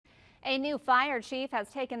A new fire chief has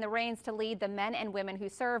taken the reins to lead the men and women who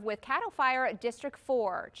serve with Caddo Fire District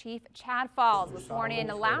 4. Chief Chad Falls was sworn in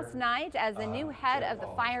last night as the new head of the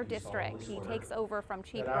fire district. He takes over from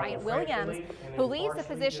Chief Bryant Williams, who leaves the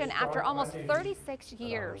position after almost 36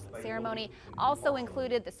 years. The ceremony also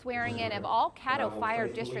included the swearing in of all Caddo Fire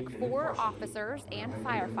District 4 officers and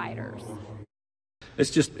firefighters.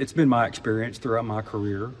 It's been my experience throughout my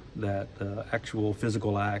career that the actual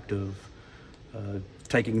physical act of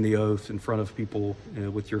taking the oath in front of people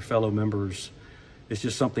with your fellow members is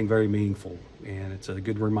just something very meaningful, and it's a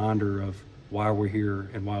good reminder of why we're here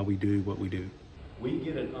and why we do what we do. We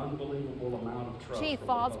get an unbelievable amount of trust. Chief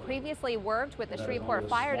Falls previously worked with the Shreveport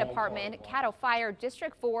Fire Department. Caddo Fire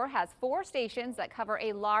District 4 has 4 stations that cover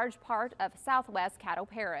a large part of southwest Caddo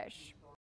Parish.